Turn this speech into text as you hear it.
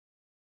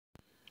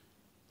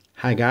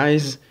Hi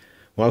guys,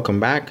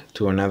 welcome back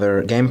to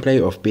another gameplay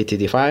of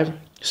BTD5.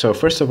 So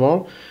first of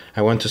all,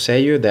 I want to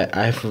say you that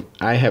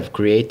I have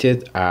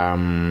created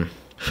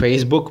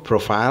Facebook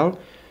profile,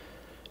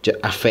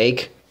 a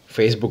fake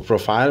Facebook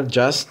profile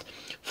just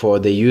for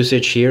the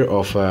usage here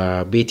of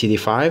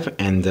BTD5,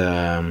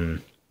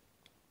 and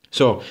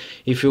so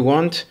if you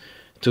want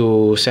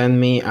to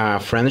send me a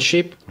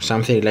friendship or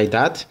something like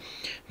that,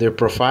 their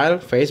profile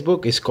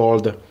Facebook is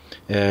called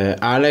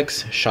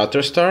Alex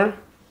Shutterstar.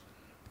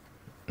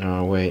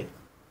 Wait,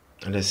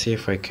 let's see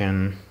if I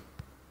can.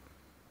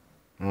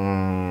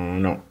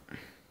 No.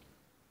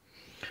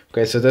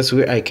 Okay, so that's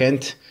weird. I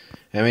can't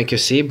make you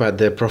see, but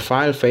the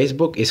profile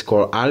Facebook is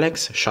called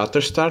Alex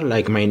Shutterstar,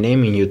 like my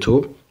name in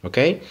YouTube.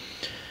 Okay,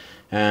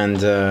 and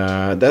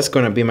that's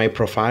gonna be my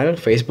profile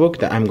Facebook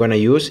that I'm gonna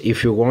use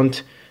if you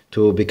want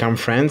to become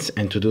friends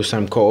and to do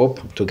some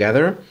co-op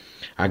together.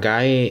 A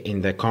guy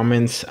in the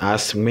comments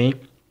asked me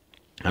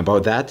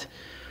about that.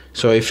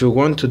 So if you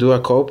want to do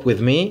a co-op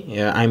with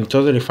me, I'm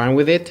totally fine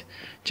with it.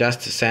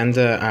 Just send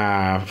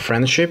a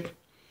friendship,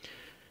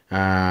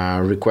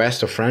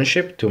 request of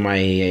friendship to my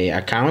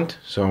account.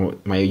 So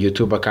my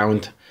YouTube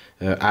account,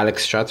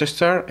 Alex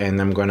Shutterstar,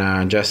 and I'm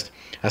gonna just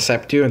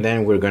accept you, and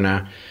then we're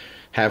gonna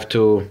have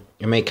to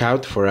make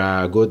out for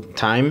a good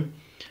time.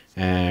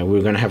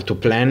 We're gonna have to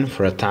plan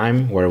for a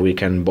time where we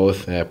can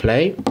both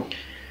play.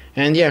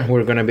 And yeah,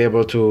 we're gonna be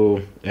able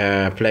to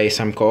play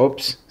some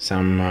co-ops,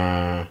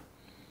 some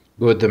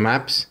good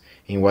maps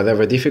in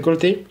whatever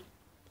difficulty.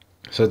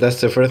 So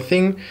that's the first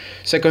thing.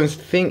 Second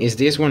thing is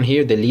this one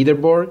here, the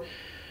leaderboard.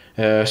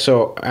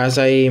 So as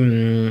I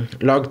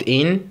logged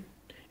in,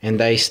 and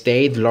I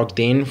stayed logged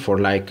in for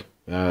like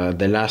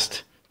the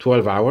last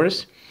 12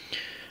 hours,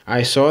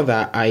 I saw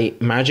that I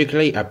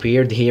magically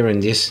appeared here in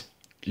this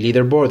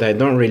leaderboard. I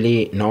don't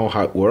really know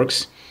how it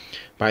works,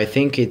 but I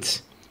think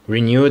it's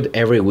renewed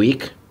every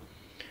week.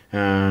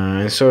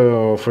 And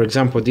so, for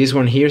example, this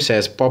one here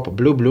says pop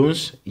blue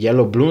balloons,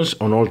 yellow balloons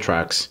on all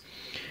tracks.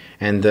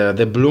 And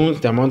the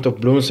balloons, the amount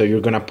of balloons that you're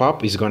gonna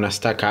pop is gonna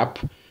stack up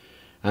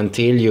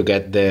until you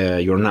get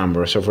your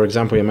number. So, for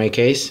example, in my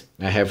case,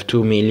 I have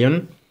 2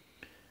 million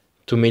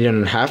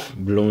and a half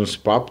balloons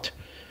popped.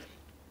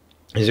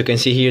 As you can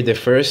see here, the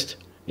first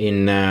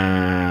in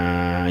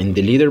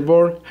the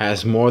leaderboard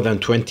has more than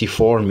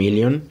 24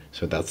 million.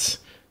 So that's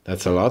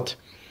a lot.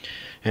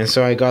 And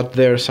so I got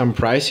there some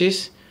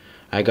prizes.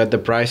 I got the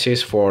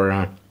prizes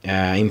for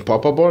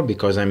Impoppable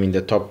because I'm in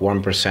the top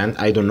 1%.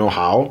 I don't know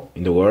how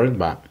in the world,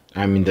 but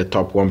I'm in the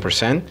top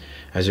 1%.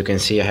 As you can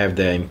see, I have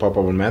the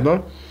Impoppable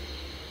medal.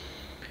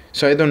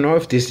 So I don't know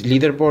if this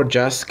leaderboard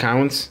just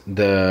counts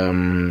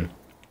the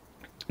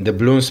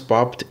balloons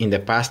popped in the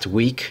past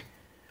week,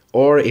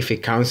 or if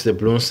it counts the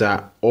balloons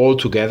that all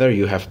together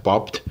you have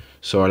popped.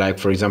 So like,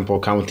 for example,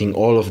 counting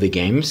all of the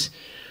games.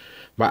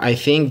 But I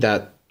think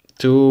that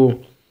 2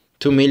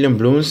 million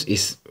balloons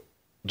is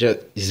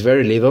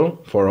very little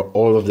for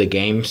all of the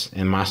games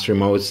and mastery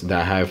modes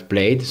that I have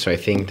played. So I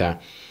think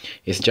that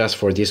it's just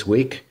for this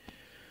week.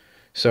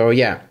 So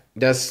yeah,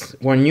 that's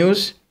one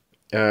news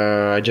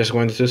I just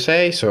wanted to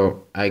say.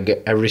 So I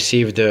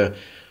received a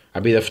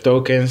bit of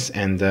tokens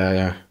and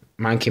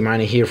monkey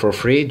money here for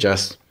free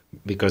just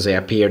because they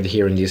appeared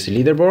here in this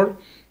leaderboard.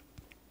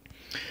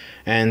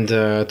 And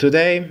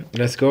today,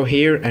 let's go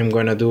here. I'm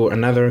gonna do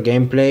another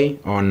gameplay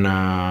on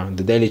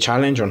the daily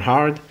challenge on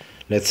hard.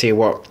 Let's see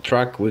what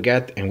track we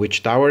get and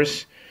which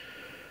towers.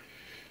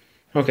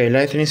 Okay,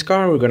 lightning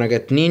scar, we're gonna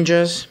get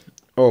ninjas.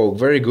 Oh,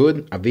 very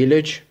good, a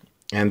village.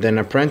 And then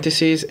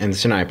apprentices and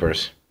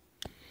snipers.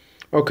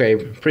 Okay,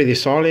 pretty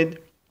solid.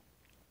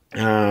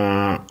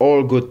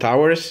 All good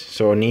towers,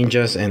 so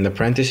ninjas and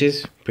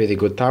apprentices, pretty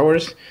good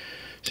towers.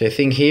 So I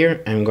think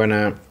here I'm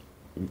gonna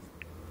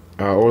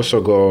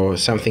also go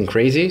something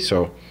crazy.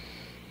 So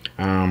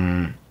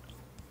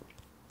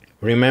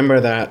remember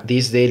that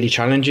these daily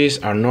challenges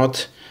are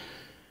not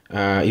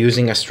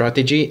using a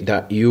strategy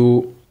that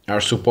you are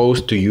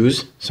supposed to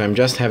use. So I'm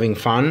just having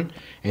fun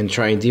and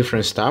trying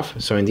different stuff.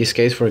 So in this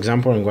case, for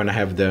example, I'm gonna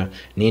have the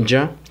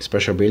ninja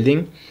special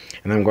building,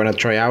 and I'm gonna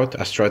try out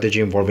a strategy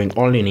involving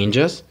only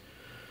ninjas.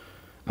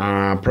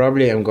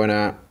 Probably I'm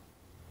gonna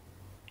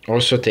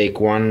also take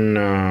one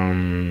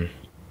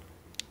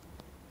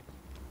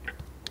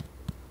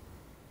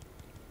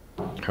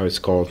how it's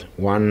called,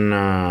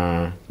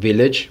 one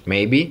village,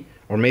 maybe,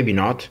 or maybe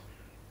not,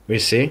 we'll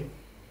see.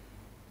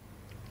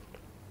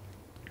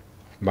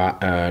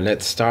 But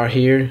let's start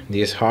here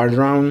this hard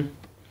round.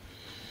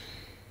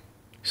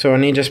 So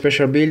ninja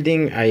special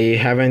building, I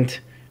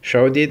haven't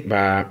showed it,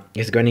 but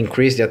it's gonna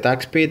increase the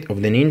attack speed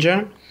of the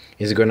ninja.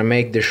 It's gonna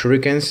make the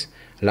shurikens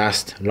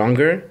last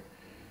longer.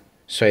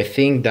 So I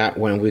think that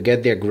when we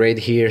get the upgrade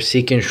here,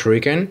 Seeking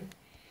Shuriken,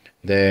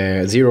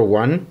 the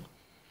 01,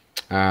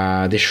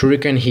 the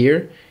shuriken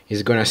here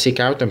is gonna seek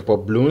out and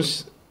pop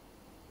balloons,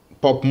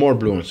 pop more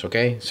balloons,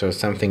 okay? So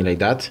something like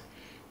that.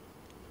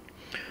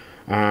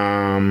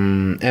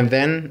 And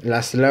then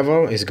last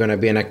level is gonna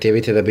be an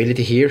activated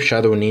ability here,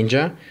 Shadow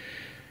Ninja.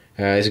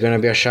 It's gonna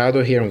be a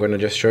shadow here. I'm gonna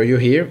just show you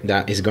here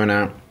that is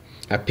gonna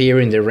appear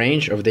in the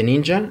range of the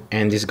ninja,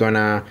 and it's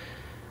gonna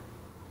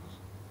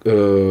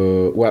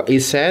well,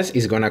 it says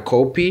it's gonna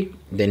copy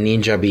the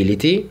ninja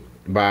ability,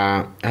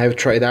 but I have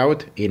tried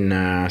out in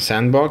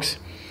sandbox,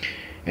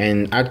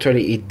 and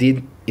actually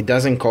it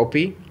doesn't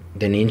copy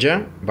the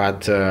ninja,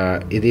 but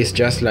it is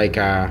just like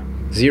a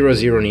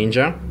 0-0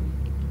 ninja,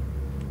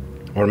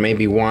 or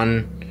maybe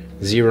 1-0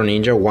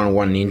 ninja,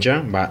 1-1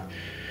 ninja, but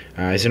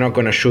it's not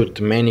gonna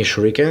shoot many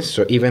shurikens.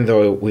 So even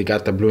though we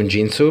got the blue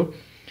Jinsu,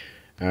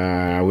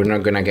 we're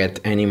not gonna get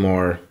any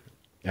more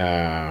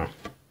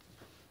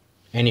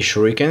any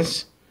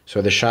shurikens.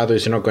 So the shadow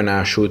is not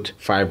gonna shoot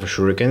 5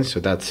 shurikens, so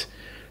that's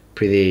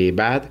pretty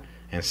bad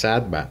and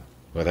sad, but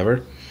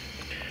whatever.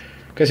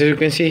 Because as you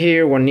can see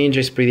here, 1 ninja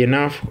is pretty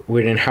enough.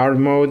 We're in hard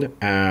mode,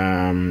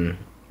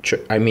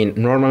 I mean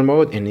normal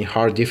mode, and in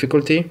hard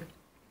difficulty.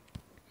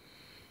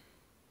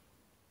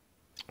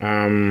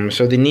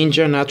 So the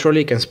ninja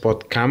naturally can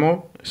spot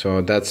camo,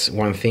 so that's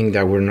one thing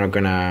that we're not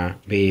gonna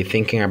be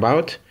thinking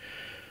about.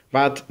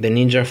 But the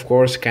ninja of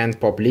course can't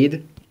pop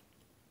lead,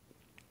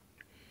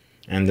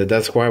 and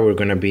that's why we're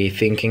gonna be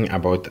thinking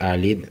about a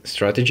lead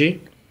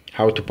strategy,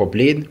 how to pop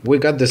lead. We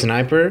got the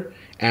sniper,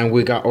 and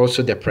we got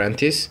also the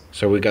apprentice,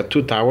 so we got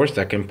 2 towers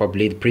that can pop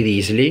lead pretty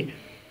easily,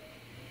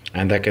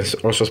 and that can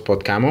also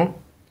spot camo.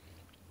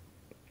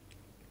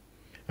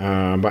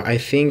 But I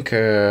think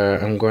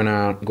I'm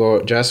gonna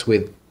go just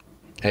with,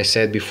 I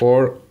said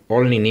before,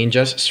 only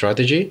ninjas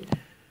strategy.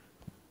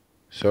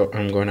 So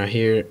I'm gonna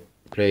here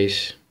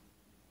place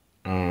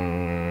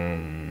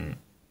 2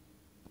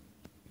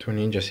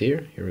 ninjas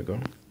here. Here we go.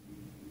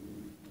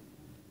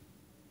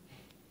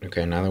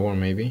 Okay, another one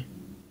maybe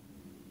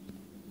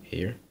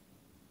here.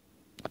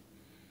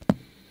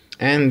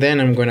 And then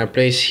I'm gonna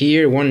place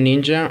here 1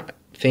 ninja,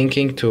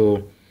 thinking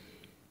to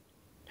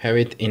have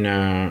it in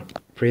a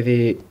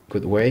pretty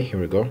good way. Here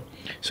we go.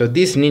 So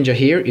this ninja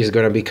here is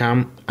gonna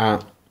become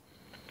a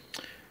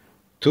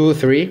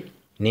 2-3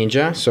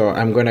 ninja. So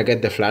I'm gonna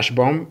get the flash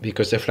bomb,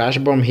 because the flash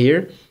bomb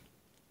here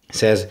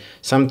says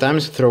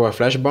sometimes throw a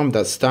flash bomb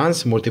that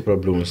stuns multiple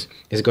balloons.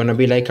 It's gonna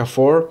be like a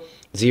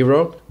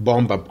 4-0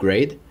 bomb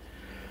upgrade.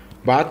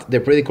 But the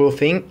pretty cool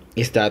thing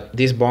is that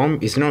this bomb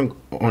is not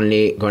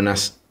only gonna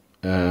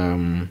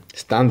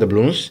stun the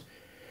balloons,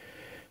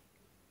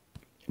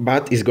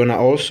 but it's gonna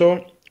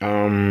also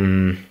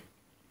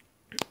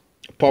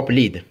pop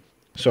lead.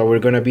 So we're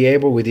gonna be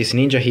able with this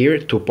ninja here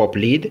to pop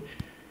lead,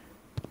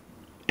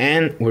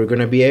 and we're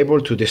gonna be able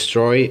to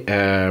destroy,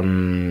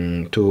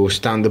 to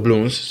stun the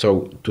balloons,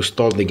 so to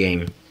stall the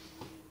game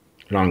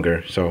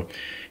longer. So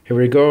here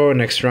we go,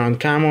 next round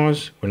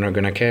camos, we're not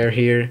gonna care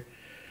here.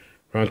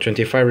 Round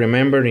 25,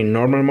 remember in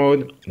normal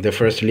mode, the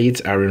first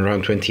leads are in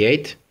round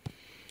 28.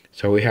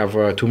 So we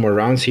have 2 more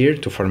rounds here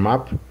to farm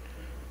up,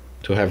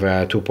 to have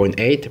a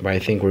 2.8, but I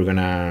think we're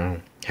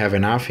gonna have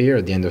enough here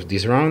at the end of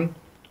this round.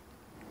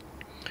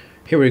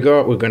 Here we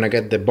go, we're gonna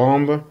get the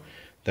bomb,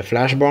 the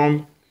flash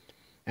bomb,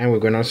 and we're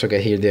gonna also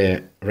get here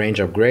the range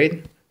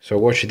upgrade. So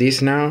watch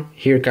this now,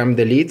 here come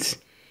the leads.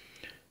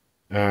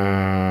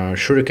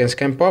 Shurikens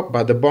can pop,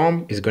 but the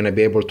bomb is gonna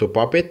be able to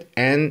pop it,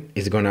 and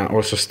it's gonna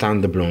also stun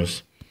the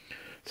balloons.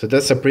 So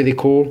that's a pretty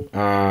cool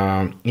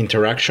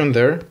interaction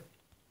there.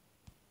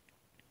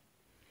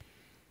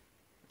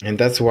 And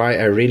that's why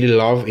I really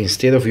love,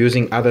 instead of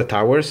using other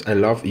towers, I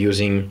love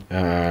using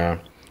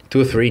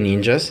 2-3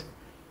 ninjas.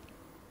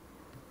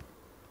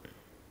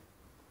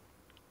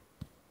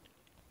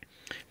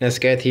 Let's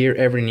get here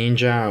every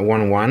ninja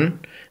 1-1,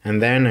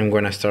 and then I'm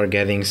gonna start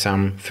getting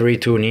some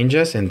 3-2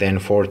 ninjas and then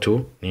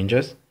 4-2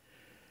 ninjas.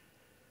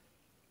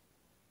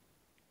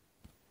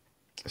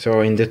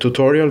 So in the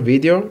tutorial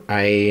video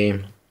I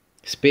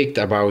speak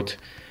about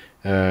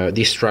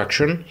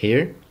distraction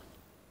here.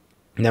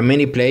 Now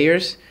many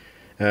players,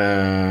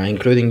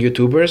 including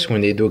YouTubers,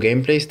 when they do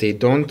gameplays, they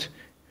don't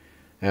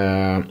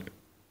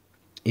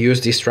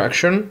use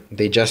distraction,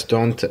 they just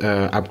don't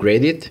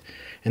upgrade it,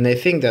 and I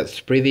think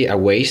that's pretty a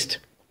waste.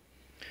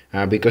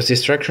 Because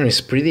distraction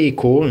is pretty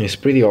cool and it's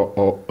pretty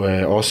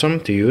awesome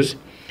to use,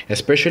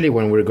 especially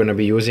when we're going to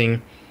be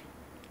using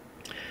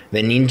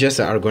the ninjas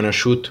that are going to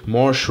shoot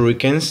more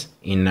shurikens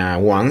in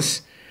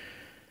once.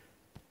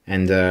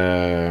 And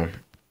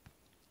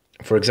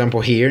for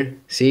example here,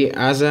 see,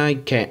 as I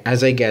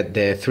get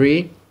the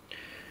 3-1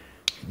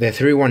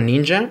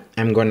 ninja,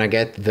 I'm gonna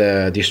get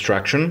the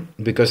distraction,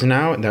 because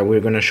now that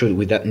we're gonna shoot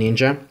with that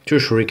ninja 2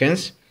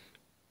 shurikens,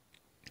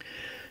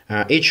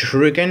 each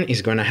shuriken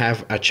is gonna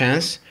have a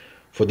chance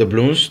for the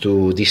balloons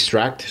to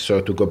distract,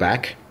 so to go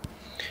back,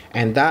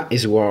 and that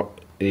is what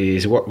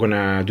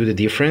gonna do the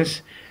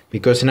difference.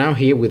 Because now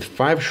here with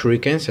 5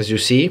 shurikens, as you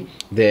see,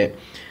 the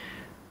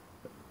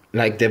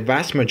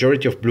vast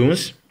majority of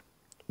balloons,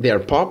 they are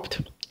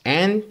popped,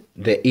 and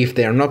if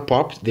they are not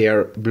popped, they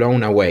are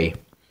blown away.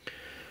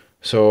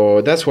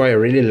 So that's why I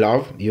really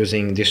love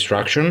using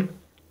distraction,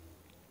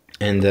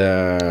 and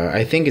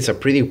I think it's a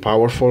pretty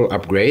powerful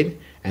upgrade,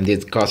 and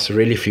it costs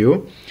really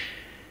few.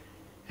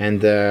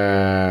 And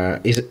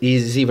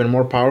is even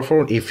more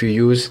powerful if you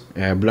use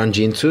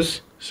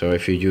Blanjinsus. So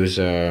if you use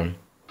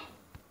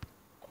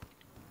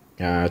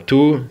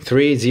 2,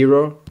 3,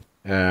 0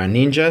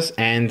 ninjas,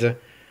 and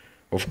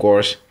of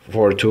course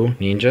 4, 2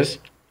 ninjas.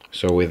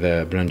 So with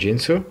the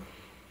Blanjinsu,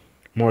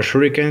 more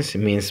shurikens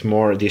means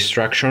more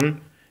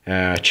distraction,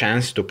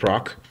 chance to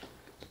proc.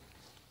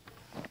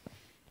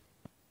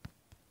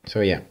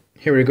 So yeah,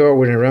 here we go.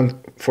 We're in round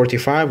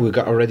 45. We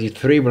got already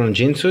 3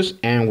 Blanjinsus,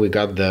 and we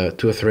got the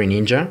 2, 3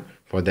 ninja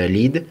for the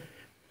lead,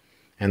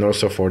 and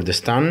also for the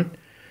stun.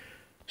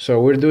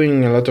 So we're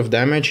doing a lot of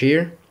damage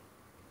here.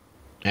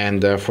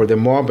 And for the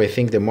mob, I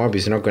think the mob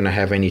is not gonna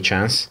have any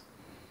chance,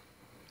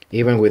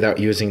 even without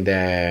using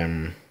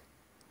the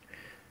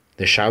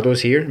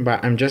shadows here.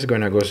 But I'm just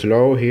gonna go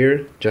slow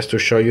here, just to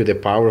show you the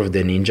power of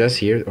the ninjas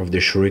here, of the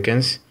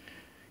shurikens.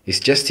 It's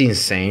just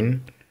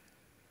insane.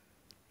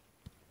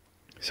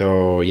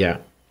 So yeah,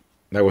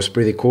 that was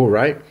pretty cool,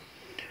 right?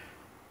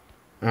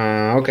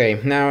 Okay,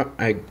 now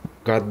I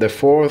got the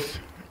 4th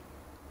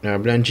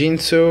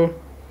Blanjinsu.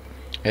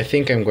 I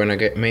think I'm gonna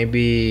get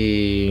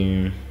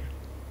maybe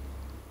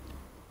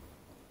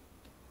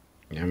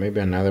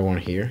another one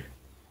here.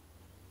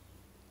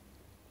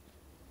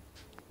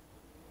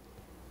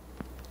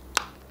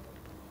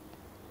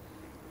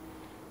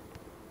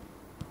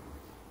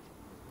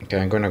 Okay,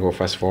 I'm gonna go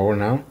fast forward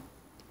now.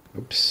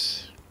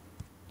 Oops.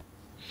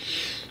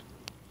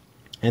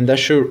 And that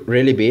should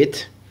really be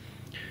it.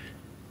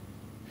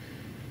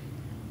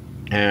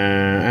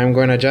 I'm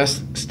gonna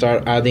just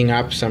start adding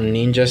up some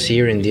ninjas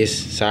here in this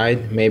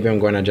side. Maybe I'm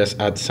gonna just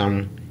add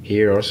some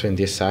here also in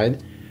this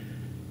side.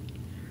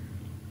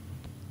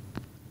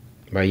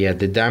 But yeah,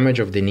 the damage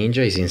of the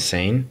ninja is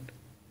insane.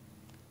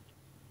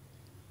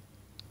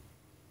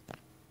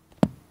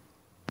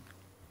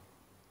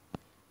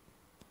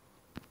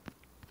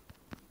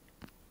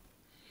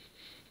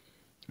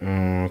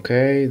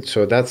 Okay,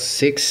 so that's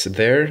 6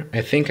 there.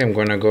 I think I'm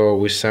gonna go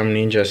with some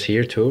ninjas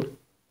here too.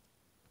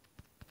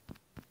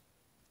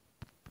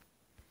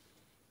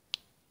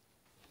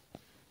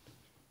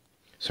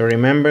 So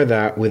remember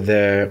that with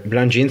the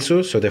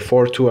Blanjinsu, so the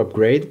 4-2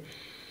 upgrade,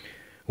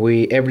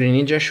 every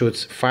ninja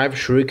shoots 5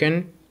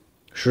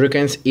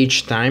 shurikens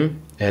each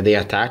time they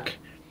attack.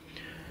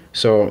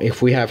 So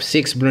if we have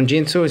 6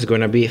 Blanjinsu, it's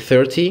gonna be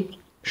 30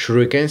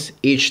 shurikens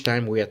each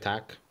time we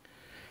attack.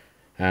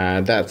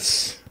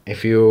 That's,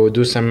 if you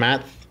do some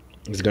math,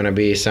 it's gonna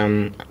be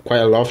quite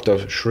a lot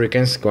of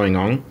shurikens going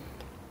on.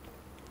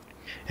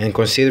 And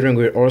considering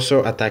we're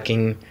also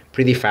attacking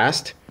pretty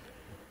fast,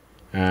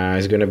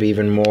 it's gonna be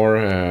even more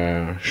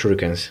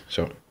shurikens.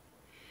 So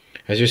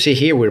as you see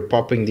here, we're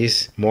popping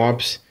these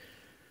mobs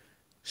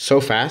so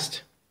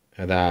fast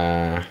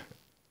that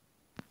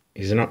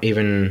it's not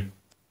even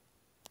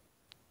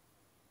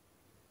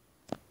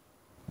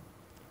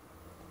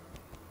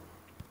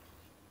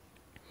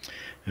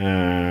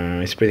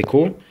it's pretty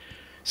cool.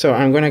 So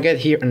I'm gonna get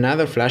here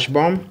another flash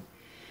bomb.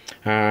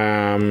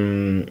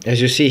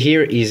 As you see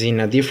here, is in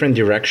a different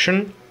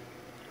direction,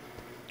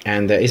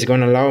 and it's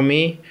gonna allow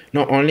me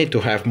not only to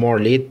have more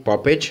lead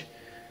poppage,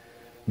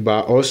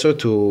 but also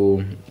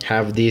to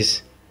have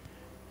this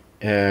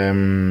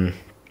ninja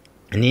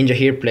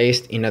here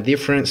placed in a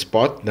different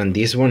spot than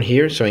this one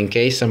here. So in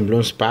case some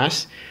balloons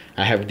pass,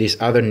 I have this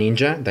other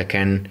ninja that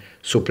can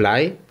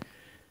supply.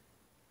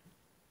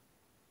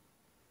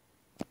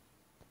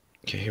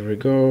 Okay, here we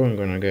go. I'm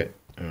gonna get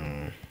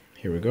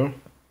here we go.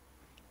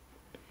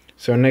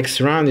 So next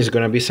round is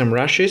gonna be some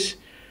rushes,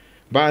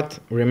 but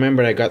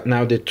remember I got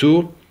now the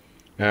 2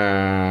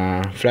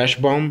 flash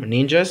bomb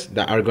ninjas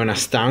that are gonna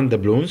stun the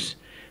balloons,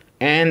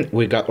 and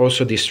we got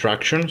also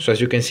distraction. So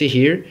as you can see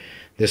here,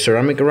 the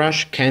ceramic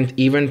rush can't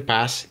even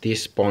pass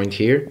this point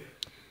here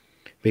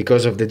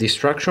because of the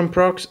distraction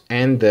procs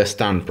and the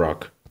stun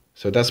proc.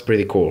 So that's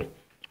pretty cool,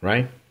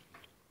 right?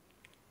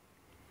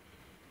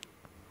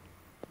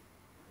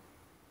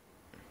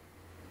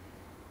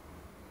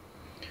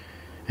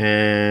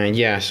 And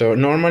yeah, so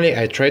normally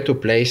I try to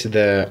place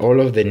all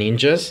of the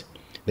ninjas,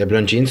 the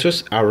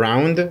Blanjinsus,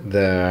 around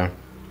the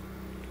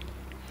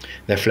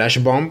flash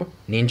bomb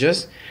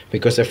ninjas,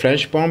 because the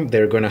flash bomb,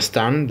 they're gonna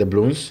stun the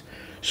balloons.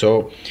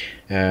 So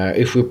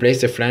if we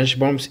place the flash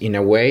bombs in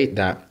a way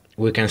that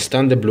we can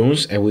stun the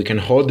balloons and we can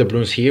hold the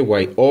balloons here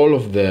while all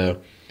of the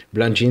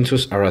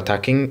Blanjinsus are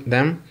attacking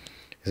them,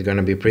 it's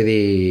gonna be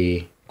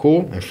pretty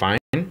cool and fine.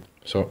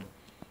 So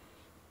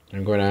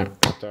I'm gonna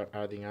start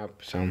adding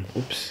up some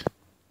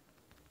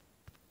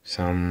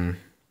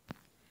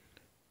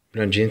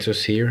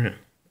Blanjinsus here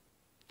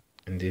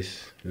in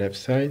this left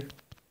side.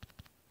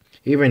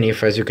 Even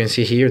if, as you can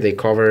see here, they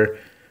cover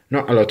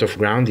not a lot of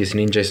ground. This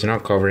ninja is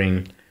not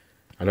covering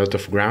a lot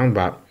of ground,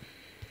 but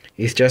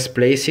it's just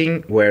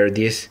placing where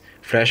this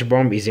flash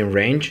bomb is in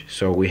range.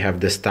 So we have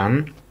the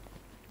stun.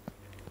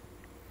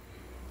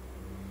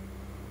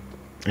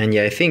 And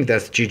yeah, I think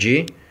that's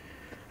GG.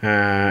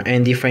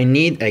 And if I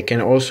need, I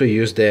can also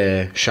use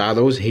the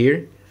shadows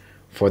here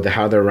for the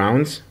harder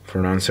rounds,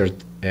 for round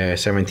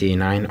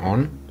 79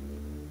 on.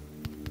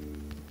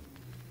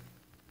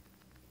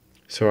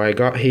 So I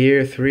got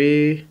here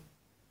 3,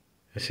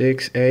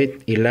 6,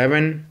 8,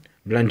 11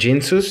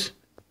 Blanjinsus.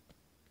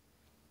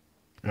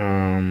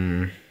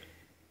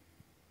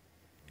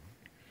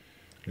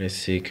 Let's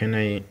see, can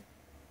I...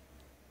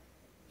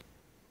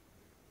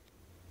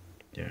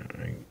 Yeah,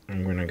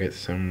 I'm gonna get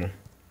some...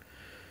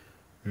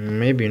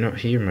 Maybe not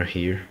here, but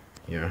here.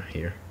 Yeah,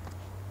 here.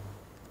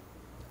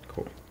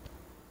 Cool.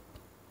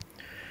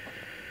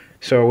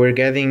 So we're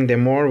getting, the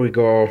more we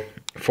go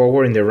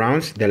forward in the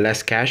rounds, the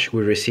less cash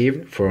we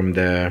receive from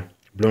the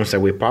balloons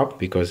that we pop,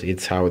 because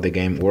it's how the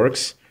game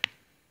works.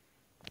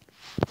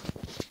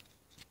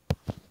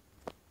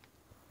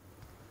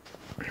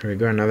 Here we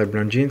go, another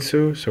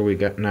Blonjinsu. So we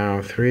got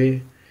now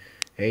 3,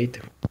 8,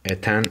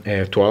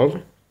 10,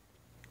 12.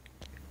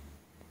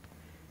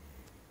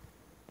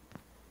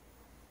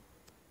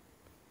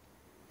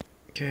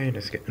 Okay,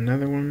 let's get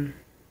another one.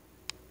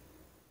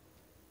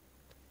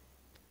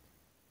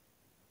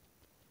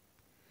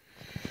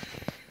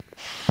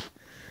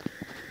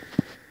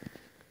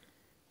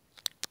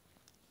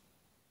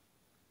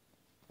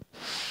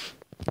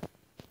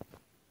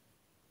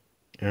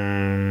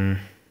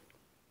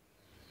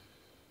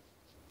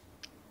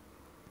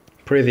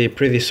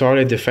 Pretty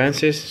solid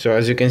defenses. So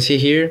as you can see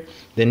here,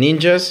 the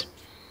ninjas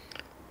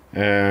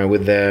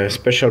with the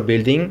special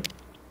building,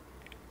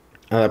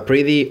 a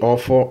pretty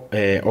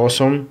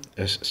awesome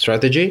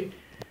strategy.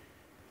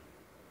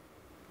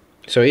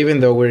 So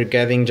even though we're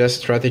getting just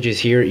strategies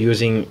here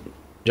using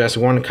just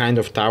one kind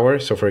of tower,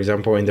 so for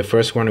example in the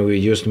first one we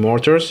used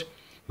mortars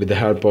with the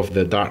help of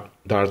the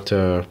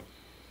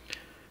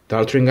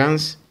dartring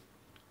guns.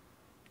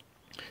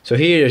 So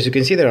here, as you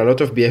can see, there are a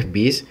lot of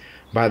BFBs,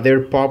 but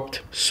they're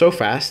popped so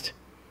fast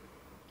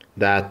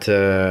that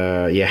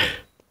yeah.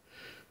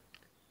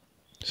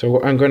 So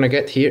what I'm gonna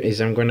get here is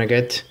I'm gonna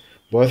get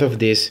both of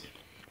these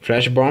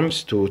flash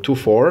bombs to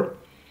 2-4.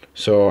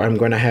 So I'm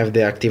gonna have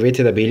the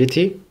activated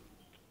ability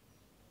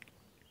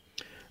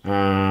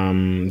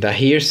that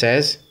here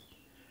says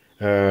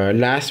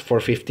last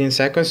for 15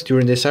 seconds.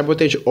 During the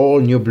sabotage,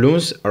 all new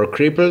balloons are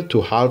crippled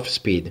to half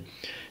speed.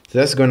 So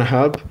that's gonna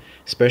help,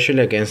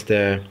 especially against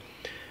the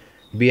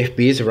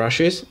BFB's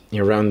rushes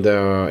around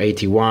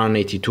 81,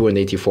 82, and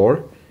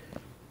 84.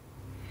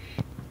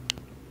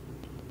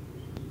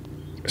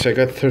 So I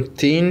got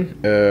 13.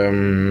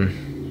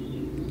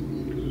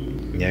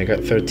 Yeah, I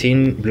got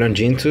 13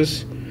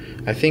 Blonjinsus.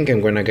 I think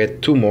I'm gonna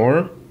get 2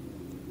 more.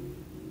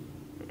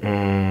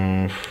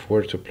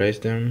 Where to place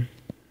them?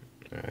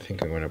 I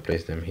think I'm gonna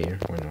place them here.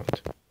 Why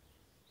not?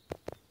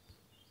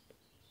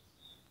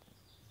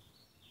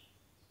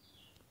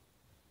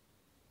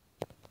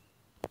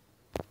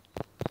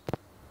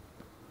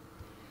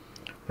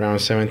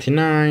 Round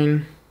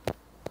 79.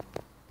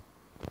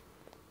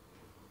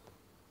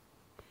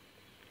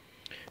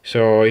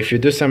 So if you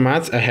do some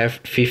maths, I have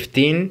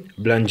 15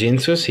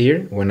 Blonjinsus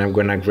here when I'm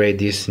gonna grade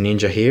this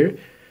ninja here.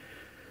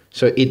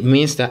 So it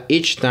means that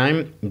each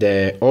time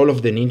all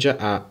of the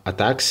ninja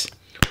attacks,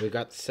 we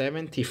got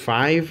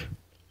 75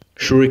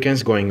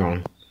 shurikens going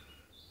on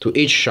to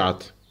each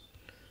shot.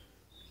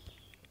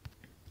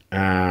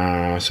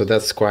 So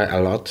that's quite a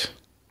lot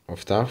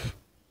of stuff.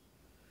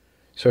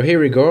 So here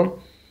we go.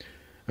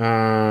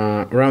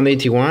 Round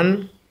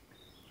 81.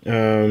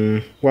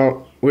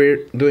 Well,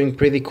 we're doing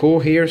pretty cool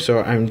here,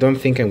 so I don't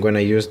think I'm gonna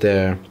use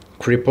the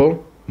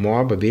cripple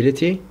mob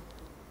ability.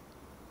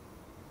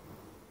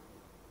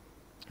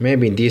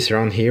 Maybe in this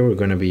round here we're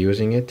gonna be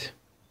using it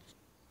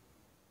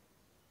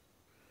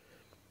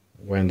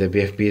when the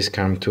BFBs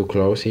come too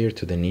close here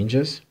to the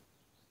ninjas.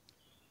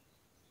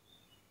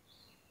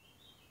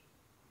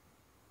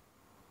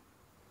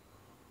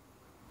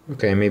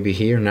 Okay, maybe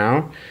here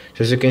now.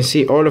 So as you can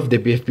see, all of the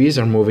BFBs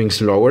are moving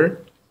slower,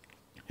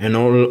 and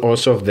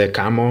also of the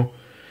camo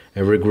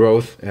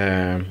regrowth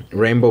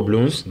rainbow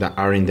balloons that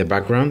are in the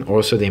background,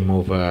 also they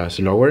move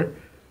slower.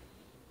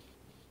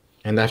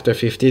 And after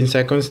 15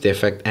 seconds the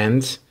effect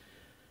ends,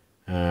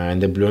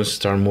 and the balloons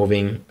start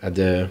moving at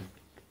their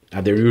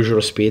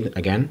usual speed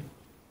again.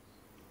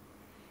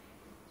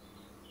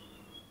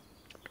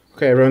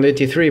 Okay, round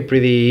 83,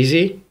 pretty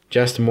easy,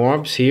 just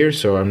mobs here,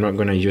 so I'm not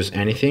gonna use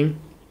anything.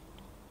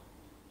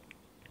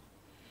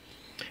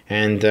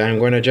 And I'm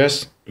gonna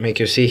just make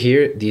you see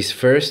here, this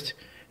first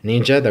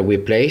ninja that we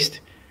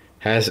placed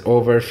has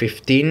over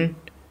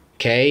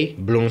 15k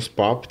balloons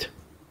popped,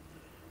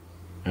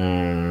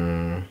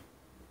 and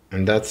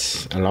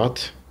that's a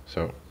lot.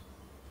 So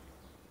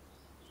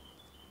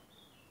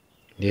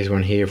this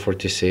one here,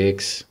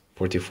 46,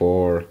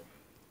 44.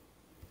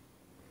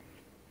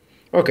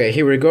 Okay,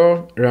 here we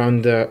go,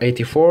 round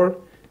 84.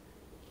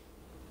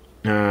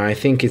 I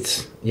think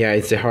it's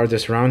the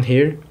hardest round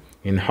here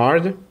in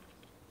hard.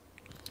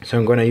 So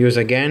I'm gonna use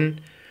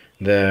again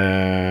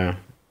the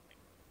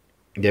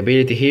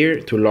ability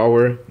here to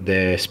lower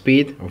the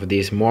speed of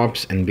these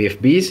mobs and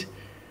BFBs.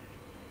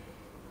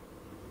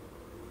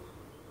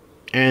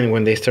 And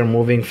when they start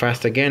moving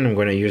fast again, I'm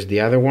gonna use the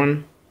other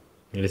one.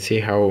 Let's see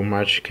how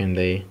much can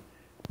they...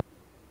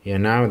 Yeah,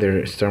 now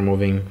they start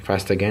moving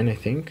fast again, I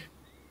think.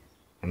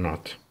 Or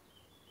not.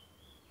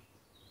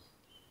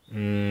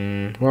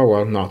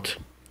 Well, not.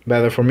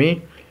 Better for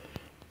me.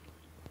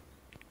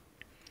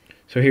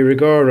 So here we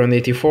go, round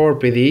 84,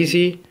 pretty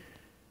easy.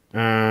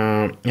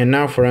 And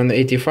now for round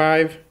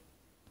 85.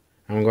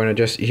 I'm gonna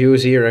just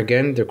use here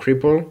again the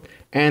cripple,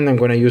 and I'm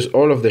gonna use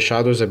all of the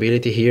shadows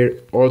ability here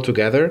all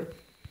together.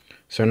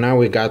 So now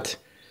we got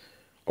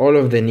all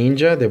of the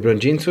ninja, the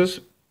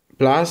Bronjinsus,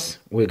 plus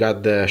we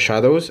got the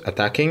shadows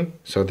attacking,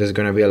 so there's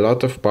gonna be a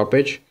lot of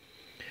poppage.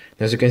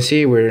 As you can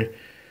see,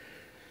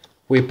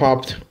 we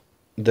popped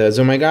the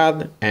Oh My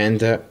God,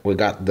 and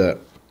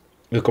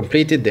we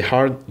completed the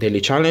hard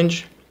daily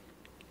challenge.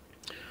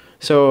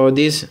 So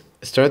this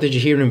strategy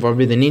here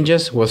involving the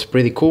ninjas was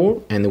pretty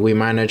cool, and we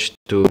managed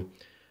to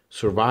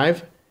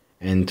survive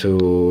and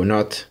to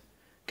not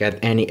get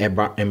any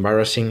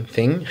embarrassing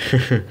thing.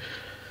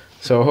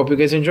 So I hope you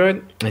guys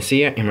enjoyed, and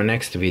see ya in my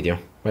next video.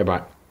 Bye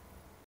bye.